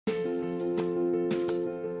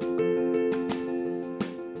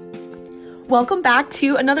Welcome back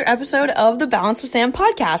to another episode of the Balance with Sam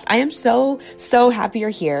podcast. I am so happy you're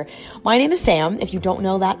here. My name is Sam, if you don't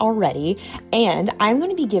know that already, and I'm going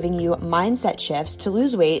to be giving you mindset shifts to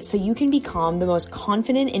lose weight so you can become the most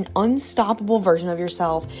confident and unstoppable version of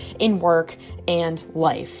yourself in work and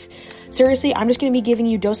life. Seriously, I'm just going to be giving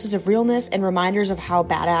you doses of realness and reminders of how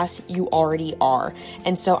badass you already are.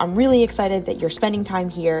 And so I'm really excited that you're spending time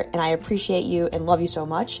here, and I appreciate you and love you so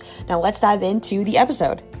much. Now let's dive into the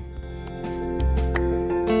episode.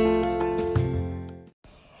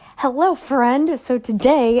 Hello, friend. So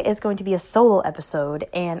today is going to be a solo episode,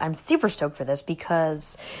 and I'm super stoked for this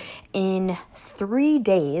because in 3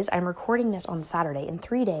 days, I'm recording this on Saturday. In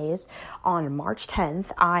 3 days, on March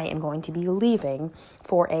 10th, I am going to be leaving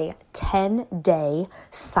for a 10-day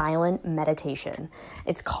silent meditation.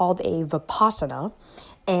 It's called a Vipassana.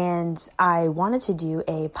 And I wanted to do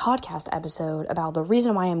a podcast episode about the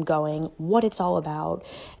reason why I'm going, what it's all about,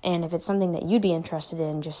 and if it's something that you'd be interested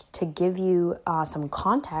in, just to give you some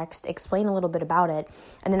context, explain a little bit about it,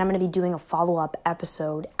 and then I'm going to be doing a follow-up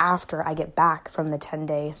episode after I get back from the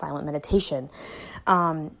 10-day silent meditation.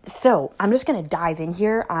 So I'm just going to dive in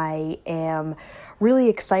here. I am really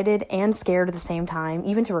excited and scared at the same time,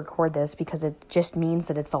 even to record this, because it just means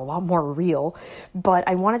that it's a lot more real. But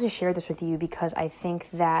I wanted to share this with you because I think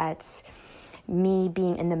that me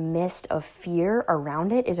being in the midst of fear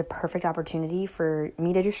around it is a perfect opportunity for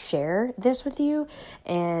me to just share this with you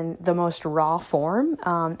in the most raw form,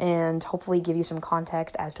 and hopefully give you some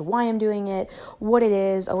context as to why I'm doing it, what it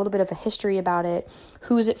is, a little bit of a history about it,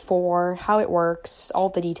 who's it for, how it works, all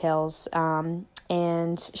the details,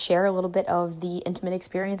 and share a little bit of the intimate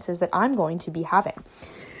experiences that I'm going to be having.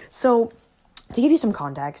 So to give you some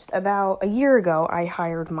context, about a year ago, I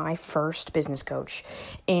hired my first business coach.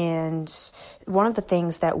 And one of the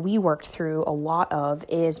things that we worked through a lot of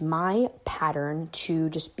is my pattern to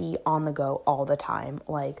just be on the go all the time,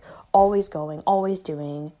 like always going, always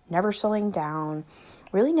doing, never slowing down,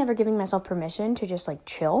 really never giving myself permission to just like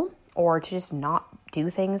chill or to just not do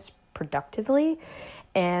things productively.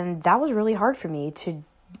 And that was really hard for me to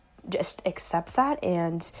just accept that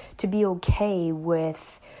and to be okay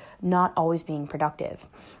with not always being productive.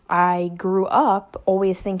 I grew up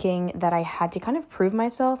always thinking that I had to kind of prove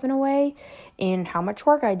myself in a way in how much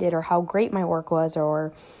work I did or how great my work was,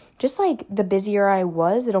 or just like the busier I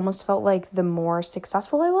was, it almost felt like the more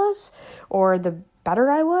successful I was or the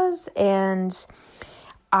better I was. And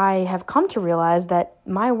I have come to realize that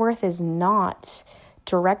my worth is not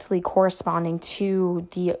directly corresponding to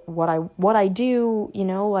what I do,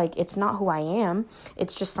 like it's not who I am.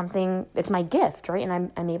 It's just something, it's my gift, right?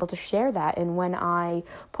 And I'm able to share that. And when I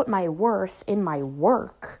put my worth in my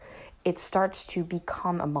work, it starts to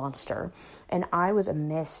become a monster. And I was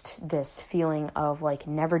amidst this feeling of like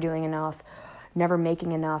never doing enough, never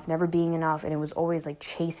making enough, never being enough. And it was always like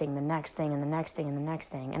chasing the next thing and the next thing and the next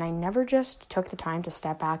thing. And I never just took the time to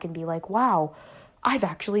step back and be like, wow, I've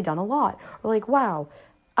actually done a lot. Or like, wow,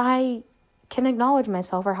 I can acknowledge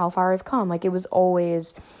myself or how far I've come. Like it was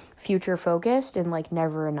always future focused and like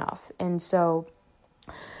never enough. And so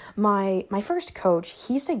my first coach,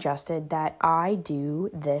 he suggested that I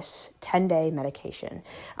do this 10-day meditation.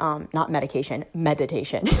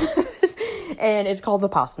 Meditation. And it's called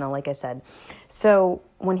Vipassana, like I said. So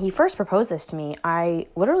when he first proposed this to me, I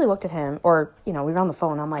literally looked at him, or, we were on the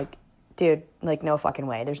phone. I'm like, dude, like no fucking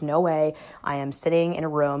way. There's no way I am sitting in a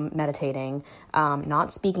room meditating,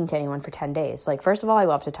 not speaking to anyone for 10 days. Like, first of all, I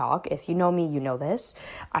love to talk. If you know me, you know this.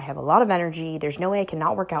 I have a lot of energy. There's no way I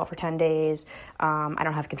cannot work out for 10 days. I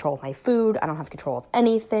don't have control of my food. I don't have control of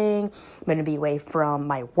anything. I'm going to be away from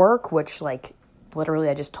my work, which like literally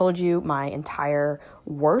I just told you my entire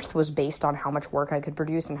worth was based on how much work I could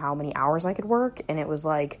produce and how many hours I could work. And it was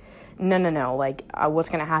like, no, like what's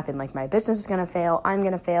going to happen? Like my business is going to fail. I'm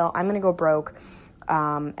going to go broke.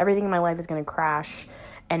 Everything in my life is going to crash.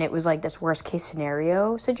 And it was like this worst case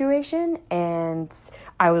scenario situation. And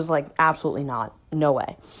I was like, absolutely not. No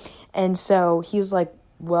way. And so he was like,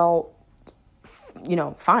 well,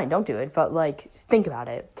 fine, don't do it. But like, think about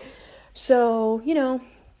it. So,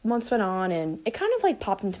 months went on and it kind of like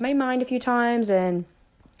popped into my mind a few times and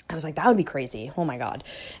I was like, that would be crazy. Oh my God.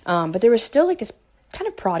 But there was still like this kind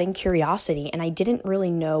of prodding curiosity and I didn't really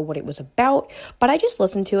know what it was about, but I just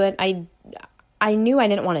listened to it. I knew I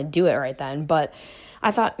didn't want to do it right then, but I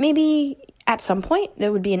thought maybe at some point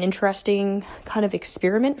there would be an interesting kind of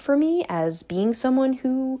experiment for me as being someone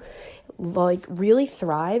who like really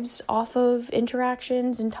thrives off of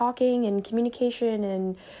interactions and talking and communication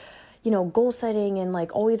and goal setting and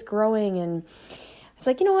like always growing. And it's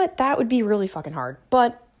like, you know what, that would be really fucking hard,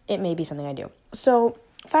 but it may be something I do. So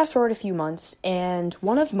fast forward a few months, and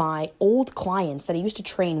one of my old clients that I used to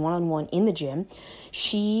train one-on-one in the gym,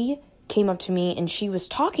 she came up to me and she was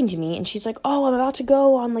talking to me, and she's like, oh, I'm about to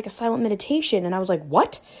go on like a silent meditation. And I was like,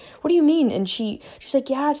 what do you mean? And she's like,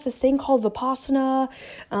 yeah, it's this thing called Vipassana.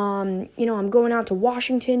 I'm going out to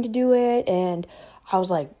Washington to do it. And I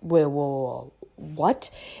was like, wait, whoa, what?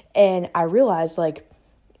 And I realized like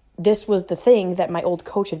this was the thing that my old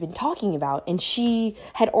coach had been talking about, and she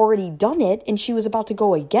had already done it and she was about to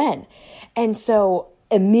go again. And so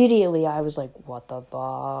immediately I was like, what the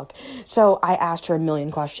fuck? So I asked her a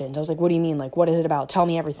million questions. I was like, what do you mean? Like, what is it about? Tell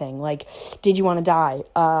me everything. Like, did you want to die?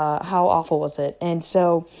 How awful was it? And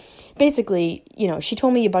so basically, she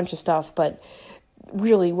told me a bunch of stuff, but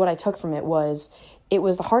really what I took from it was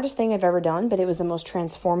the hardest thing I've ever done, but it was the most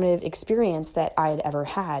transformative experience that I had ever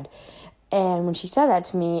had. And when she said that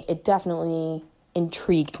to me, it definitely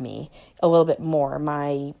intrigued me a little bit more.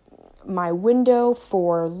 My window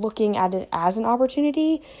for looking at it as an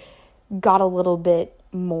opportunity got a little bit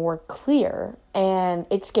more clear, and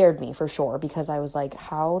it scared me for sure, because I was like,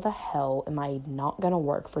 how the hell am I not going to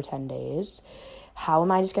work for 10 days? How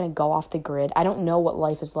am I just going to go off the grid? I don't know what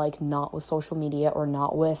life is like not with social media, or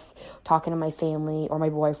not with talking to my family or my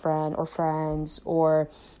boyfriend or friends, or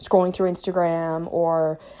scrolling through Instagram,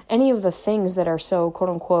 or any of the things that are so quote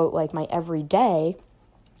unquote like my everyday.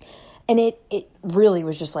 And it really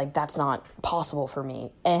was just like, that's not possible for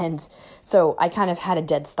me. And so I kind of had a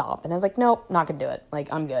dead stop, and I was like, nope, not gonna do it.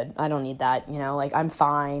 Like, I'm good. I don't need that. Like, I'm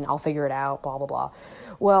fine. I'll figure it out, blah, blah, blah.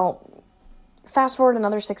 Well, fast forward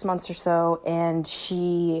another 6 months or so, and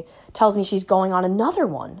she tells me she's going on another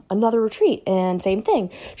retreat, and same thing.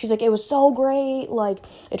 She's like, it was so great. Like,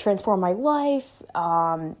 it transformed my life.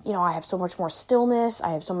 I have so much more stillness.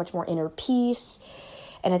 I have so much more inner peace.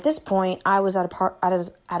 And at this point, I was at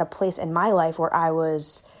a place in my life where I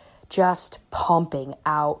was just pumping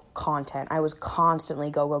out content. I was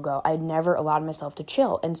constantly go, go, go. I never allowed myself to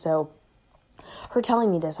chill. And so her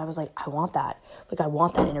telling me this, I was like, I want that. Like, I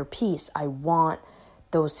want that inner peace. I want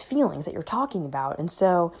those feelings that you're talking about. And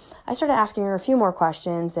so I started asking her a few more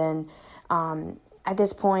questions. And at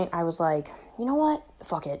this point, I was like, you know what?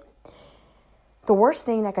 Fuck it. The worst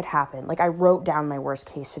thing that could happen, like, I wrote down my worst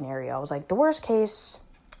case scenario. I was like, the worst case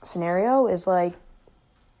scenario is like,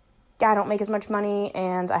 I don't make as much money,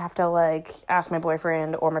 and I have to like ask my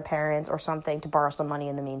boyfriend or my parents or something to borrow some money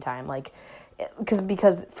in the meantime. Like,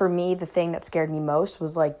 because for me, the thing that scared me most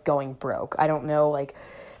was like going broke. I don't know, like,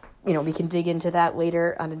 we can dig into that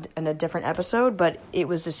later on a different episode, but it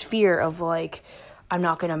was this fear of like, I'm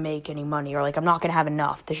not going to make any money, or like, I'm not going to have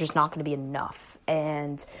enough. There's just not going to be enough.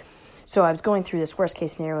 And so I was going through this worst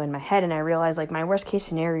case scenario in my head, and I realized like my worst case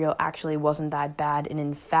scenario actually wasn't that bad. And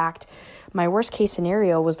in fact, my worst case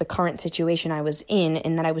scenario was the current situation I was in,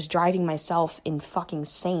 and that I was driving myself in fucking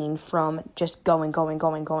sane from just going,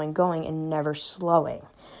 and never slowing,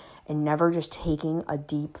 and never just taking a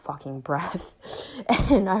deep fucking breath.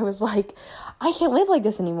 And I was like, I can't live like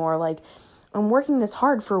this anymore. Like, I'm working this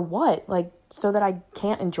hard for what? Like, so that I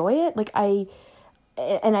can't enjoy it? Like,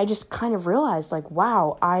 and I just kind of realized, like,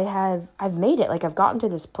 wow, I've made it. Like, I've gotten to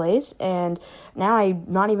this place, and now I'm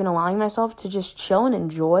not even allowing myself to just chill and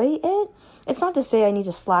enjoy it. It's not to say I need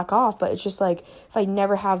to slack off, but it's just like, if I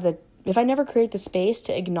never create the space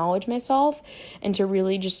to acknowledge myself and to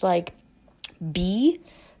really just like be,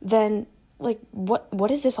 then like, what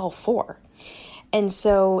is this all for? And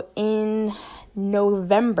so in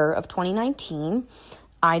November of 2019,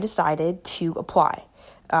 I decided to apply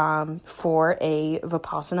for a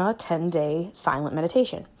Vipassana 10-day silent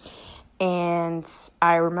meditation. And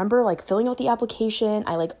I remember like filling out the application.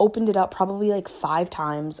 I like opened it up probably like 5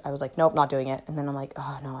 times. I was like, nope, not doing it. And then I'm like,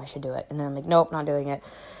 oh no, I should do it. And then I'm like, nope, not doing it.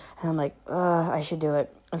 And I'm like, I should do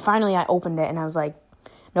it. And finally I opened it and I was like,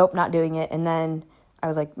 nope, not doing it. And then I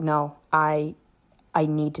was like, no, I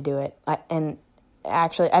need to do it. And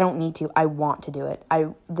actually I don't need to, I want to do it.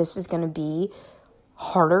 This is going to be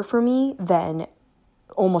harder for me than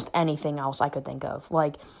almost anything else I could think of.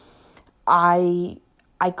 Like,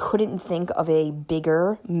 I couldn't think of a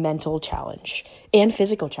bigger mental challenge and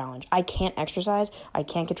physical challenge. I can't exercise. I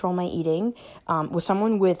can't control my eating. With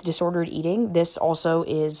someone with disordered eating, this also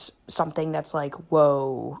is something that's like,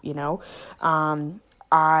 whoa,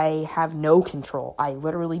 I have no control. I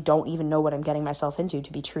literally don't even know what I'm getting myself into,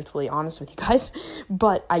 to be truthfully honest with you guys.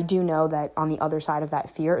 But I do know that on the other side of that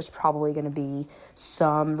fear is probably going to be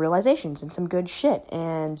some realizations and some good shit.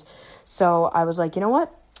 And so I was like, you know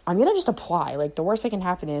what? I'm going to just apply. Like, the worst that can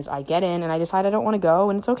happen is I get in and I decide I don't want to go,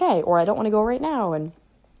 and it's okay. Or I don't want to go right now. And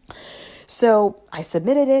so I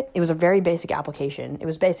submitted it. It was a very basic application. It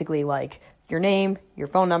was basically like, your name, your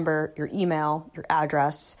phone number, your email, your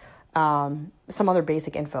address, some other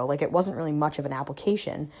basic info. Like, it wasn't really much of an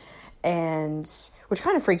application, and which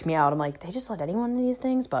kind of freaked me out. I'm like, they just let anyone in these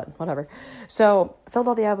things, but whatever. So filled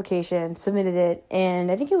out the application, submitted it, and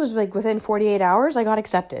I think it was like within 48 hours I got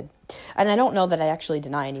accepted. And I don't know that I actually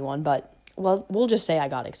deny anyone, but well, we'll just say I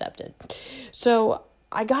got accepted. So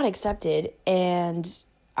I got accepted, and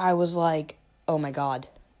I was like, oh my God,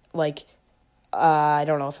 like, I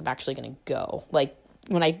don't know if I'm actually going to go. Like,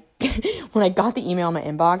 when I when I got the email in my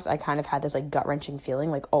inbox, I kind of had this like gut-wrenching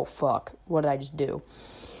feeling like, oh fuck, what did I just do?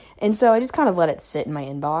 And so I just kind of let it sit in my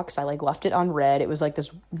inbox. I like left it unread. It was like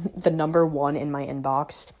the number 1 in my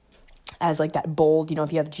inbox as like that bold,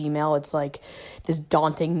 if you have Gmail, it's like this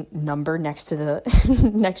daunting number next to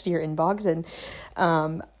the next to your inbox. And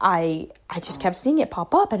I just kept seeing it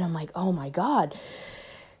pop up, and I'm like, oh my God.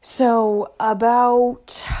 So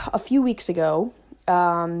about a few weeks ago,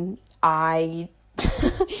 I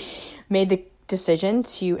made the decision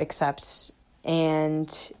to accept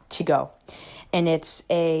and to go. And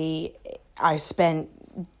I spent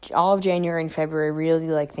all of January and February really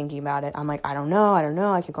like thinking about it. I'm like, I don't know.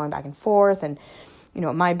 I kept going back and forth. And,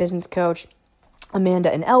 my business coach,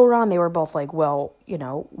 Amanda and Elron, they were both like, well,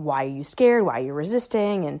 why are you scared? Why are you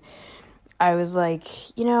resisting? And I was like,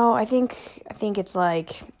 I think it's like,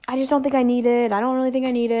 I just don't think I need it. I don't really think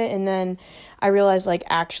I need it. And then I realized, like,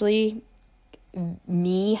 actually,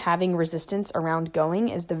 me having resistance around going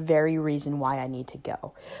is the very reason why I need to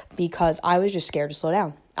go, because I was just scared to slow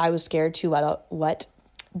down. I was scared to let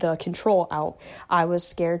the control out. I was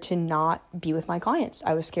scared to not be with my clients.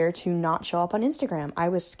 I was scared to not show up on Instagram. I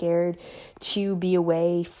was scared to be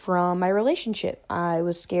away from my relationship. I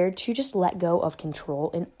was scared to just let go of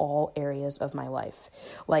control in all areas of my life.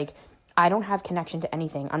 Like, I don't have connection to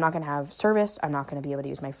anything. I'm not going to have service. I'm not going to be able to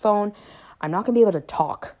use my phone. I'm not going to be able to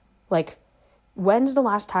talk. Like, when's the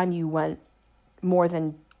last time you went more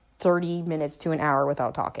than 30 minutes to an hour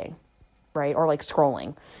without talking, right? Or like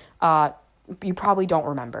scrolling. You probably don't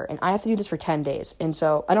remember. And I have to do this for 10 days. And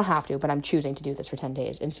so I don't have to, but I'm choosing to do this for 10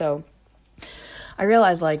 days. And so I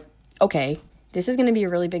realized, like, okay, this is going to be a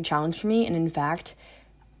really big challenge for me. And in fact,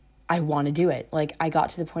 I want to do it. Like, I got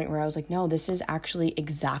to the point where I was like, no, this is actually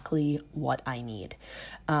exactly what I need.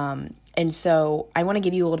 And so I want to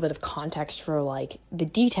give you a little bit of context for like the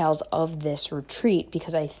details of this retreat,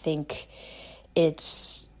 because I think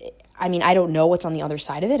I don't know what's on the other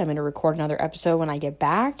side of it. I'm going to record another episode when I get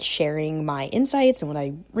back, sharing my insights and what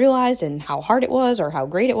I realized and how hard it was or how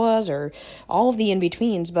great it was or all of the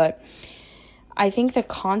in-betweens. But I think the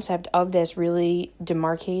concept of this really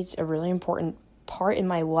demarcates a really important part in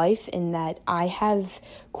my life, in that I have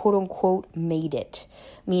quote unquote made it.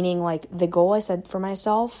 Meaning, like, the goal I set for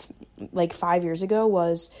myself like 5 years ago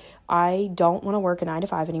was, I don't want to work a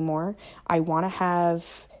 9-to-5 anymore. I want to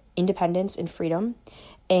have independence and freedom,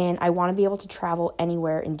 and I want to be able to travel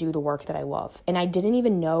anywhere and do the work that I love. And I didn't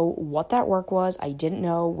even know what that work was. I didn't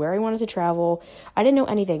know where I wanted to travel. I didn't know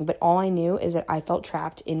anything, but all I knew is that I felt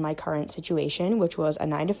trapped in my current situation, which was a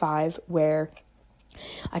 9-to-5, where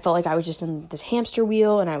I felt like I was just in this hamster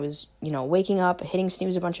wheel, and I was, waking up, hitting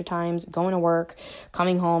snooze a bunch of times, going to work,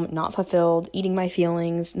 coming home, not fulfilled, eating my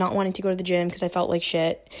feelings, not wanting to go to the gym because I felt like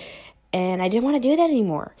shit. And I didn't want to do that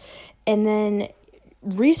anymore. And then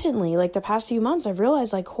recently, like the past few months, I've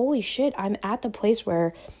realized, like, holy shit, I'm at the place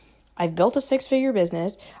where I've built a 6-figure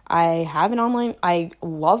business. I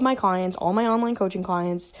love my clients, all my online coaching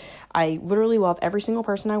clients. I literally love every single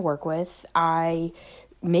person I work with. I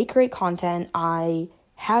make great content. I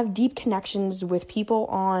have deep connections with people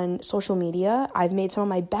on social media. I've made some of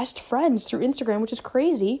my best friends through Instagram, which is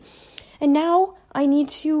crazy. And now I need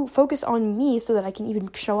to focus on me so that I can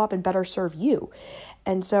even show up and better serve you.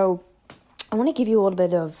 And so I want to give you a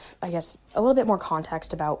little bit more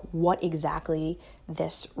context about what exactly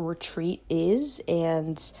this retreat is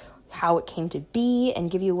and how it came to be,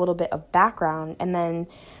 and give you a little bit of background, and then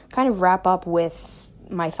kind of wrap up with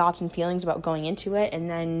my thoughts and feelings about going into it. And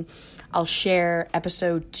then I'll share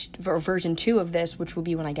version 2 of this, which will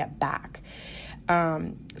be when I get back.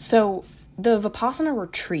 So the Vipassana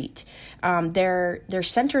retreat, there's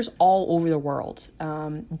centers all over the world.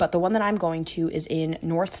 But the one that I'm going to is in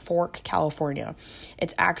North Fork, California.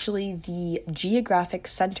 It's actually the geographic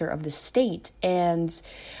center of the state. And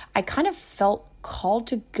I kind of felt called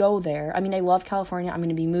to go there. I mean, I love California. I'm going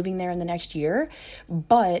to be moving there in the next year,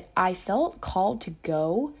 but I felt called to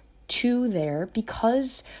go to there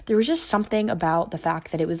because there was just something about the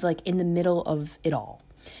fact that it was like in the middle of it all.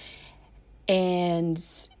 And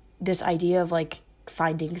this idea of like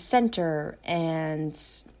finding center and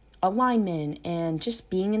alignment and just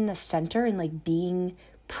being in the center and like being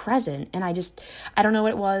present. And I don't know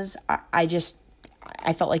what it was. I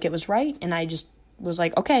felt like it was right. And I just was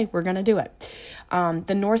like, okay, we're going to do it.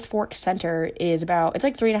 The North Fork Center it's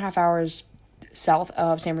like 3.5 hours south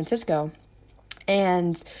of San Francisco.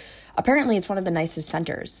 And apparently it's one of the nicest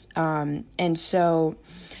centers. And so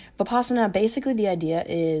Vipassana, basically the idea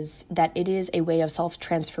is that it is a way of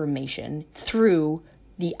self-transformation through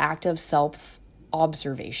the act of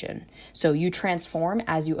self-observation. So you transform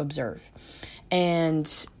as you observe. And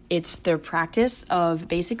it's the practice of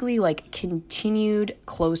basically like continued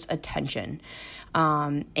close attention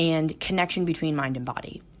and connection between mind and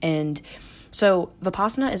body. And so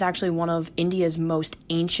Vipassana is actually one of India's most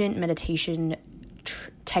ancient meditation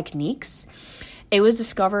techniques. It was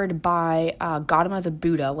discovered by Gautama the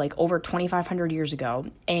Buddha like over 2,500 years ago,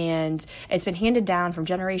 and it's been handed down from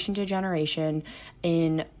generation to generation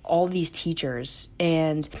in all these teachers.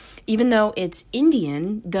 And even though it's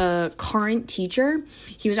Indian, the current teacher,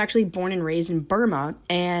 he was actually born and raised in Burma,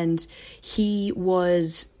 and he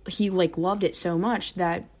loved it so much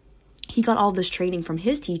that he got all this training from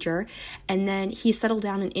his teacher, and then he settled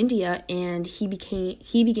down in India, and he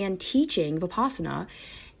began teaching Vipassana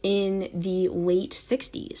in the late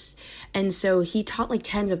 60s. And so he taught like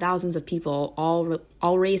tens of thousands of people,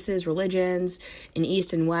 all races, religions, in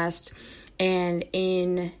East and West. And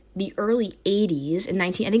in the early 80s,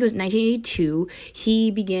 I think it was 1982, he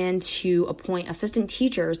began to appoint assistant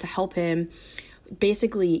teachers to help him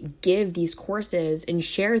basically give these courses and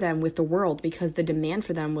share them with the world, because the demand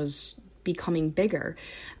for them was becoming bigger.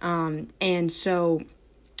 And so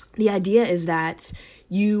the idea is that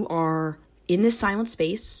you are in this silent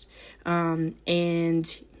space,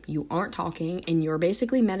 and you aren't talking, and you're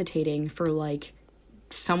basically meditating for like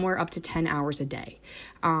somewhere up to 10 hours a day.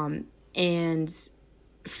 And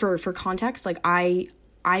for context, like I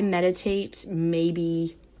meditate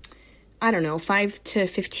maybe, 5 to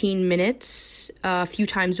 15 minutes a few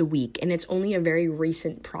times a week. And it's only a very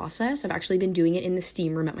recent process. I've actually been doing it in the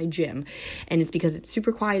steam room at my gym. And it's because it's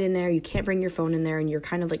super quiet in there. You can't bring your phone in there, and you're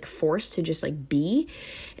kind of like forced to just like be.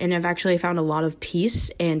 And I've actually found a lot of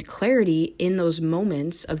peace and clarity in those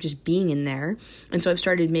moments of just being in there. And so I've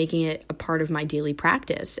started making it a part of my daily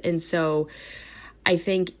practice. And so I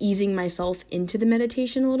think easing myself into the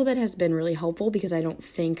meditation a little bit has been really helpful, because I don't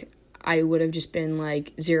think I would have just been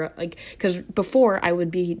like zero, like, because before I would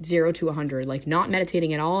be 0 to 100, like not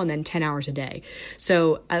meditating at all, and then 10 hours a day.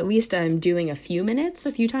 So at least I'm doing a few minutes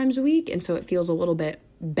a few times a week, and so it feels a little bit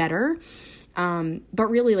better. But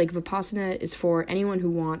really, like, Vipassana is for anyone who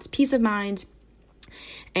wants peace of mind,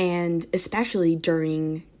 and especially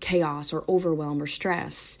during chaos or overwhelm or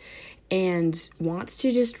stress, and wants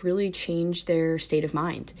to just really change their state of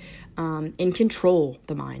mind, and control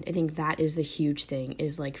the mind. I think that is the huge thing,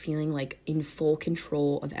 is like feeling like in full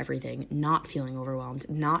control of everything, not feeling overwhelmed,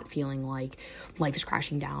 not feeling like life is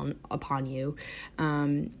crashing down upon you,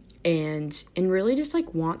 and really just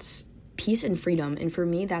like wants peace and freedom. And for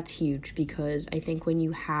me, that's huge, because I think when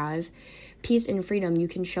you have peace and freedom, you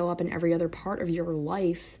can show up in every other part of your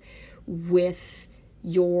life with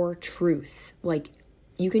your truth. Like,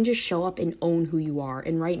 you can just show up and own who you are.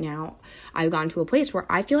 And right now, I've gotten to a place where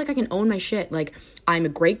I feel like I can own my shit. Like, I'm a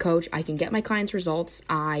great coach. I can get my clients results.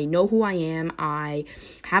 I know who I am. I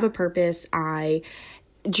have a purpose. I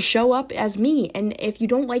just show up as me. And if you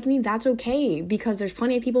don't like me, that's okay, because there's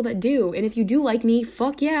plenty of people that do. And if you do like me,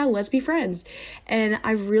 fuck yeah, let's be friends. And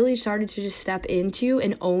I've really started to just step into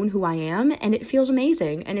and own who I am. And it feels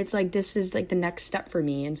amazing. And it's like, this is like the next step for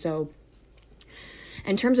me. And so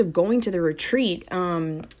in terms of going to the retreat,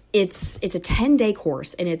 it's a 10-day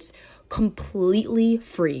course, and it's completely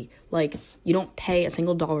free. Like, you don't pay a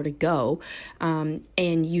single dollar to go,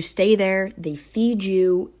 and you stay there. They feed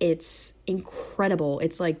you. It's incredible.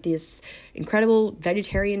 It's like this incredible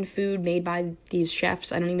vegetarian food made by these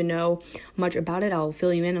chefs. I don't even know much about it. I'll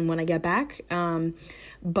fill you in on when I get back.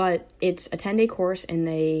 But it's a 10-day course, and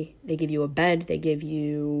they give you a bed. They give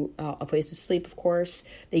you a place to sleep, of course.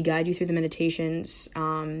 They guide you through the meditations.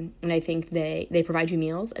 And I think they provide you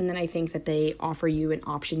meals. And then I think that they offer you an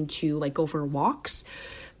option to like go for walks,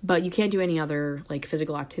 but you can't do any other like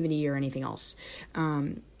physical activity or anything else.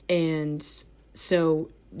 And so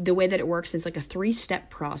the way that it works is like a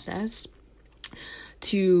 3-step process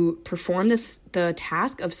to perform the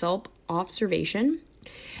task of self-observation,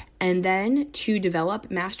 and then to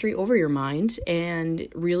develop mastery over your mind and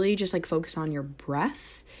really just like focus on your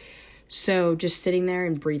breath. So just sitting there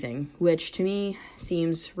and breathing, which to me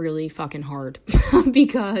seems really fucking hard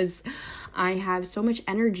because I have so much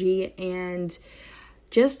energy and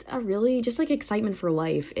just like excitement for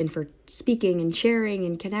life and for speaking and sharing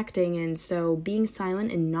and connecting. And so being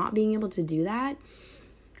silent and not being able to do that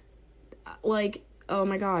Like, oh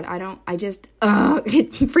my God,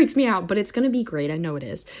 it freaks me out, but it's going to be great. I know it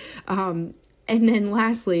is. And then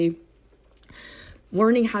lastly,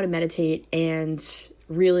 learning how to meditate and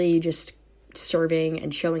really just serving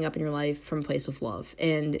and showing up in your life from a place of love.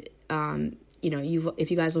 And,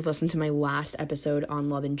 if you guys have listened to my last episode on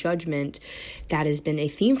love and judgment, that has been a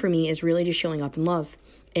theme for me, is really just showing up in love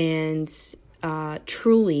and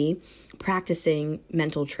truly practicing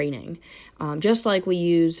mental training. Just like we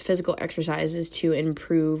use physical exercises to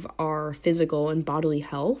improve our physical and bodily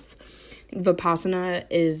health, Vipassana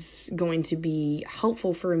is going to be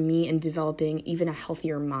helpful for me in developing even a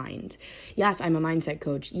healthier mind. Yes, I'm a mindset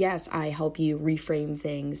coach. Yes, I help you reframe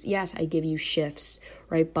things. Yes, I give you shifts,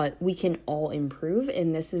 right? But we can all improve.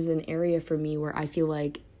 And this is an area for me where I feel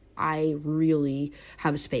like I really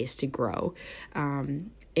have space to grow.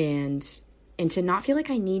 And to not feel like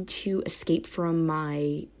I need to escape from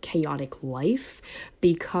my chaotic life,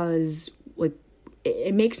 because like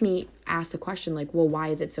it makes me ask the question, like, well, why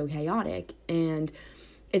is it so chaotic? And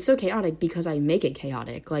it's so chaotic because I make it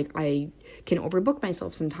chaotic. Like, I can overbook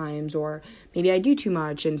myself sometimes, or maybe I do too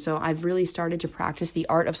much. And so I've really started to practice the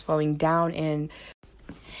art of slowing down. And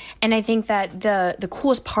I think that the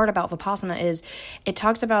coolest part about Vipassana is it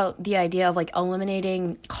talks about the idea of like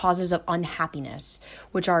eliminating causes of unhappiness,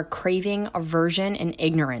 which are craving, aversion, and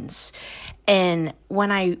ignorance. And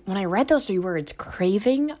when I read those three words,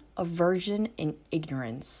 craving, aversion, and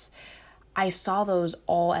ignorance, I saw those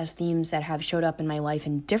all as themes that have showed up in my life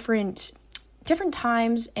in different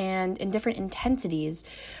times and in different intensities.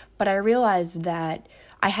 But I realized that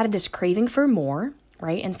I had this craving for more,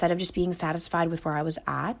 right? Instead of just being satisfied with where I was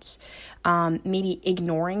at, maybe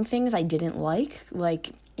ignoring things I didn't like,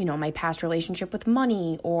 my past relationship with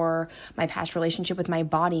money or my past relationship with my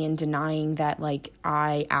body, and denying that like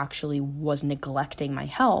I actually was neglecting my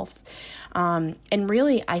health. And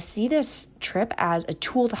really, I see this trip as a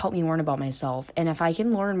tool to help me learn about myself. And if I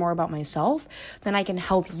can learn more about myself, then I can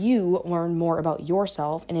help you learn more about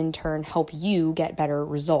yourself, and in turn help you get better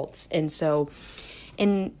results. And so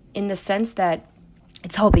in the sense that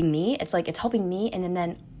it's helping me, and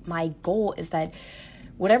then my goal is that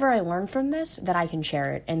whatever I learn from this, that I can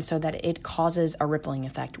share it, and so that it causes a rippling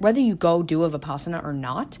effect. Whether you go do a Vipassana or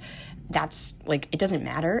not, that's like, it doesn't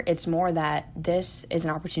matter. It's more that this is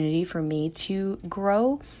an opportunity for me to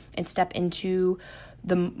grow and step into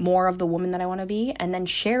the more of the woman that I want to be, and then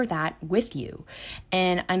share that with you.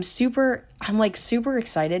 And I'm super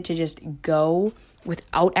excited to just go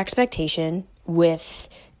without expectation, with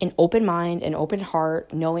an open mind, an open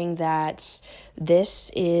heart, knowing that this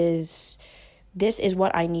is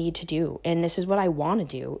what I need to do, and this is what I want to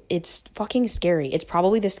do. It's fucking scary. It's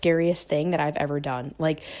probably the scariest thing that I've ever done.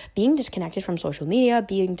 Like, being disconnected from social media,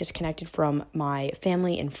 being disconnected from my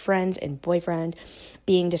family and friends and boyfriend,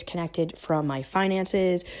 being disconnected from my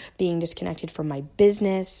finances, being disconnected from my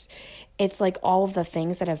business. It's like all of the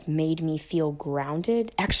things that have made me feel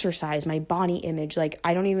grounded. Exercise, my body image, like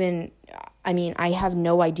I have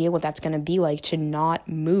no idea what that's going to be like to not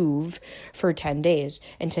move for 10 days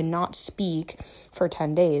and to not speak for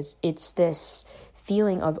 10 days. It's this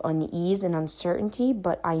feeling of unease and uncertainty,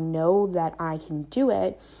 but I know that I can do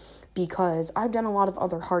it because I've done a lot of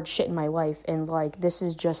other hard shit in my life, and like this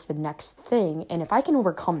is just the next thing. And if I can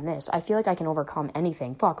overcome this, I feel like I can overcome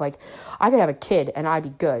anything. Fuck, like I could have a kid and I'd be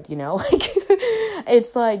good, you know? Like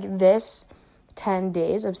it's like this 10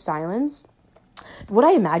 days of silence. What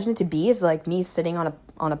I imagine it to be is like me sitting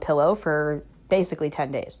on a pillow for basically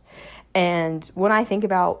 10 days. And when I think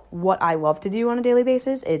about what I love to do on a daily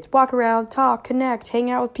basis, it's walk around, talk, connect,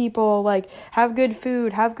 hang out with people, like have good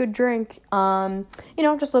food, have good drink,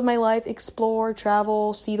 just live my life, explore,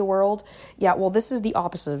 travel, see the world. Yeah, well, this is the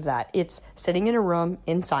opposite of that. It's sitting in a room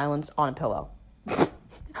in silence on a pillow.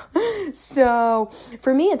 So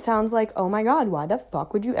for me, it sounds like, oh my God, why the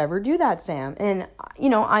fuck would you ever do that, Sam? And,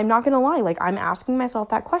 I'm not going to lie. Like, I'm asking myself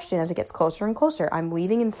that question as it gets closer and closer. I'm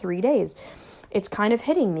leaving in 3 days. It's kind of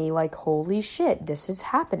hitting me like, holy shit, this is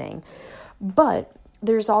happening. But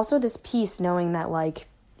there's also this piece knowing that, like,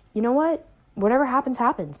 you know what? Whatever happens,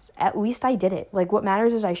 happens. At least I did it. Like, what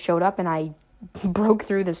matters is I showed up and I broke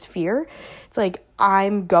through this fear. It's like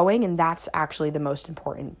I'm going, and that's actually the most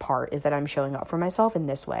important part, is that I'm showing up for myself in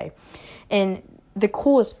this way. And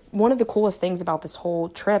one of the coolest things about this whole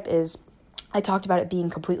trip is I talked about it being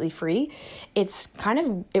completely free.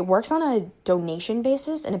 It works on a donation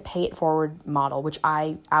basis and a pay it forward model, which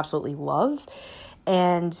I absolutely love.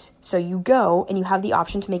 And so you go and you have the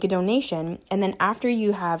option to make a donation. And then after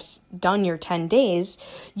you have done your 10 days,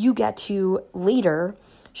 you get to later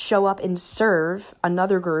show up and serve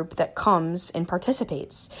another group that comes and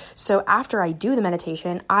participates. So after I do the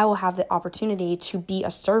meditation, I will have the opportunity to be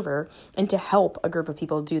a server and to help a group of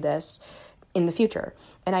people do this in the future.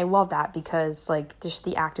 And I love that because like just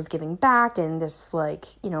the act of giving back and this like,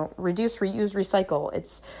 reduce, reuse, recycle,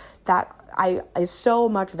 it's that I so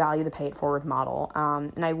much value the pay it forward model.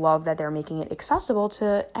 And I love that they're making it accessible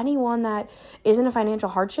to anyone that isn't a financial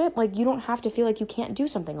hardship. Like you don't have to feel like you can't do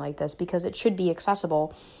something like this because it should be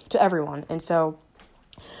accessible to everyone. And so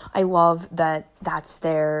I love that that's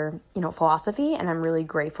their, philosophy, and I'm really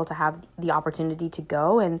grateful to have the opportunity to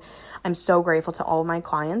go. And I'm so grateful to all of my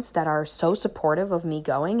clients that are so supportive of me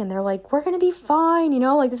going, and they're like, we're going to be fine,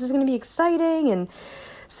 this is going to be exciting. And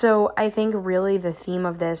so I think really the theme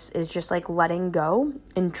of this is just like letting go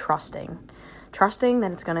and trusting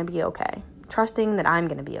that it's going to be okay, trusting that I'm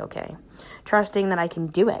going to be okay, trusting that I can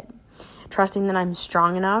do it, trusting that I'm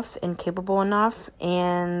strong enough and capable enough,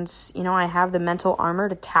 and, I have the mental armor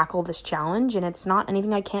to tackle this challenge, and it's not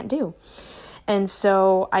anything I can't do. And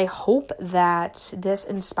so I hope that this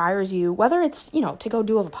inspires you, whether it's, to go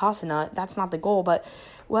do a Vipassana, that's not the goal, but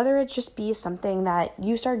whether it just be something that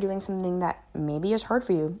you start doing something that maybe is hard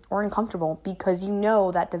for you or uncomfortable, because you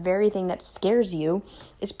know that the very thing that scares you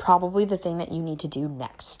is probably the thing that you need to do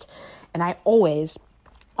next. And I always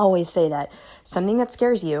say that something that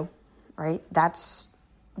scares you, right? That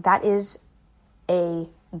is a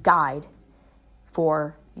guide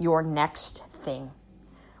for your next thing.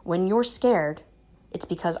 When you're scared, it's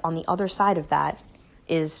because on the other side of that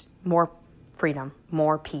is more freedom,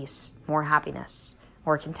 more peace, more happiness,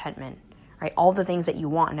 more contentment, right? All the things that you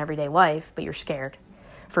want in everyday life, but you're scared.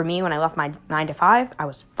 For me, when I left my 9 to 5, I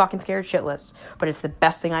was fucking scared shitless, but it's the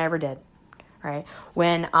best thing I ever did, right?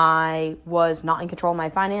 When I was not in control of my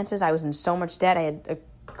finances, I was in so much debt. I had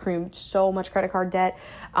accrued so much credit card debt.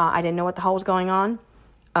 I didn't know what the hell was going on.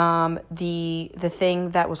 The thing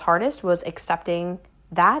that was hardest was accepting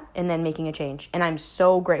that and then making a change. And I'm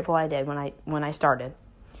so grateful I did when I started.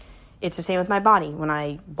 It's the same with my body. When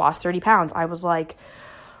I lost 30 pounds, I was like,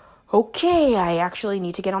 okay, I actually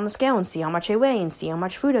need to get on the scale and see how much I weigh and see how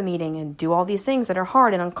much food I'm eating and do all these things that are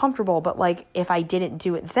hard and uncomfortable. But like, if I didn't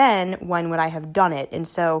do it then, when would I have done it? And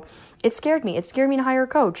so it scared me. It scared me to hire a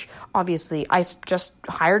coach. Obviously, I just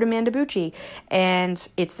hired Amanda Bucci, and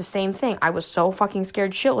it's the same thing. I was so fucking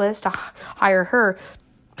scared shitless to hire her.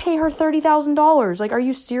 Pay her $30,000. Like, are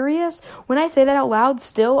you serious? When I say that out loud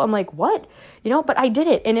still, I'm like, what? But I did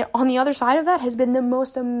it. And on the other side of that has been the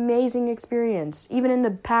most amazing experience. Even in the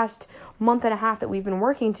past month and a half that we've been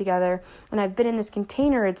working together and I've been in this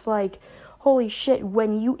container, it's like, holy shit,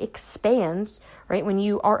 when you expand, right? When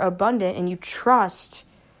you are abundant and you trust,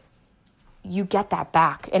 you get that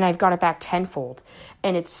back. And I've got it back tenfold.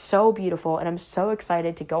 And it's so beautiful. And I'm so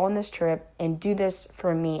excited to go on this trip and do this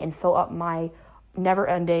for me and fill up my never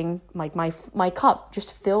ending, like my cup,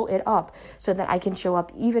 just fill it up so that I can show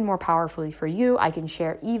up even more powerfully for you. I can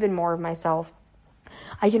share even more of myself.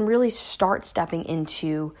 I can really start stepping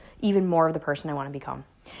into even more of the person I want to become.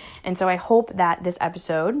 And so I hope that this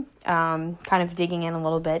episode, kind of digging in a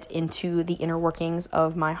little bit into the inner workings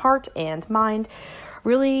of my heart and mind,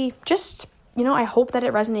 really just, I hope that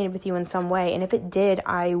it resonated with you in some way. And if it did,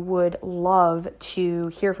 I would love to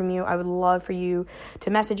hear from you. I would love for you to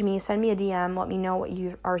message me, send me a DM, let me know what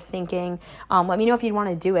you are thinking. Let me know if you'd want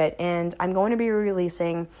to do it. And I'm going to be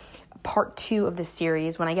releasing part 2 of this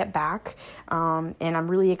series when I get back. And I'm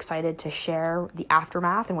really excited to share the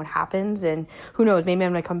aftermath and what happens. And who knows, maybe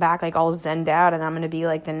I'm going to come back like all zenned out and I'm going to be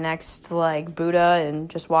like the next like Buddha and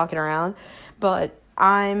just walking around. But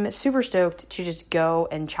I'm super stoked to just go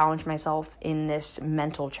and challenge myself in this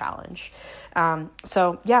mental challenge.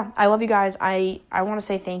 So yeah, I love you guys. I want to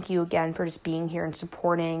say thank you again for just being here and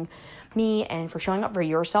supporting me and for showing up for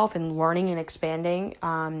yourself and learning and expanding,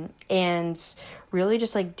 and really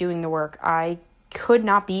just like doing the work. I could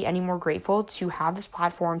not be any more grateful to have this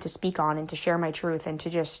platform to speak on and to share my truth and to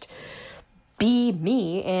just be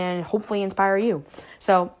me and hopefully inspire you.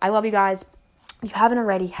 So I love you guys. If you haven't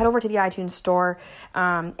already, head over to the iTunes store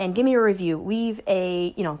and give me a review.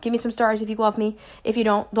 Give me some stars if you love me. If you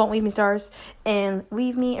don't leave me stars. And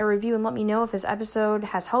leave me a review and let me know if this episode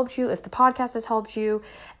has helped you, if the podcast has helped you.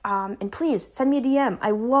 And please send me a DM. I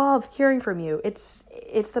love hearing from you. It's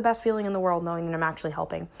the best feeling in the world knowing that I'm actually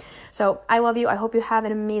helping. So I love you. I hope you have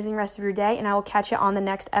an amazing rest of your day. And I will catch you on the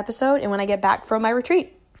next episode and when I get back from my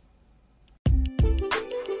retreat.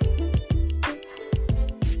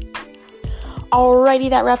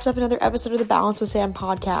 Alrighty, that wraps up another episode of the Balance with Sam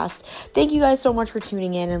podcast. Thank you guys so much for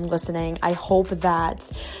tuning in and listening. I hope that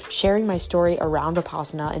sharing my story around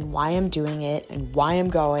Vipassana and why I'm doing it and why I'm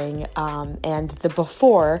going and the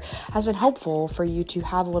before has been helpful for you to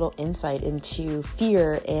have a little insight into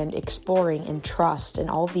fear and exploring and trust and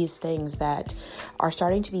all of these things that are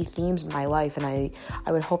starting to be themes in my life. And I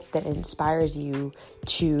would hope that it inspires you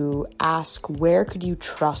to ask, where could you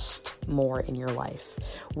trust more in your life?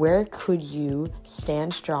 Where could you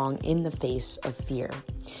stand strong in the face of fear?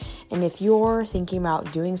 And if you're thinking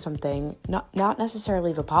about doing something, not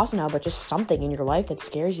necessarily Vipassana, but just something in your life that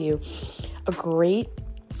scares you, a great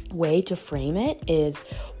way to frame it is,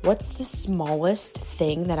 what's the smallest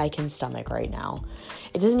thing that I can stomach right now?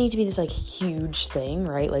 It doesn't need to be this like huge thing,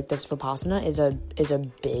 right? Like this Vipassana is a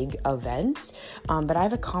big event, but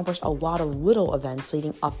I've accomplished a lot of little events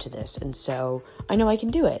leading up to this, and so I know I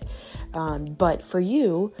can do it. But for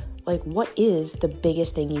you, like, what is the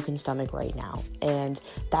biggest thing you can stomach right now? And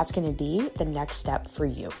that's going to be the next step for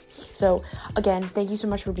you. So again, thank you so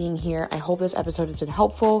much for being here. I hope this episode has been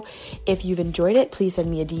helpful. If you've enjoyed it, please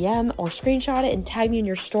send me a DM or screenshot it and tag me in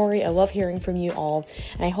your story. I love hearing from you all,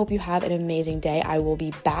 and I hope you have an amazing day. I will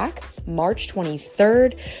be back March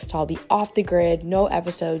 23rd, so I'll be off the grid, no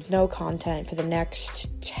episodes, no content for the next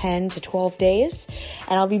 10 to 12 days,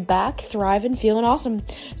 and I'll be back thriving, feeling awesome.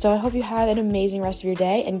 So I hope you have an amazing rest of your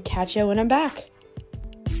day, and catch you when I'm back.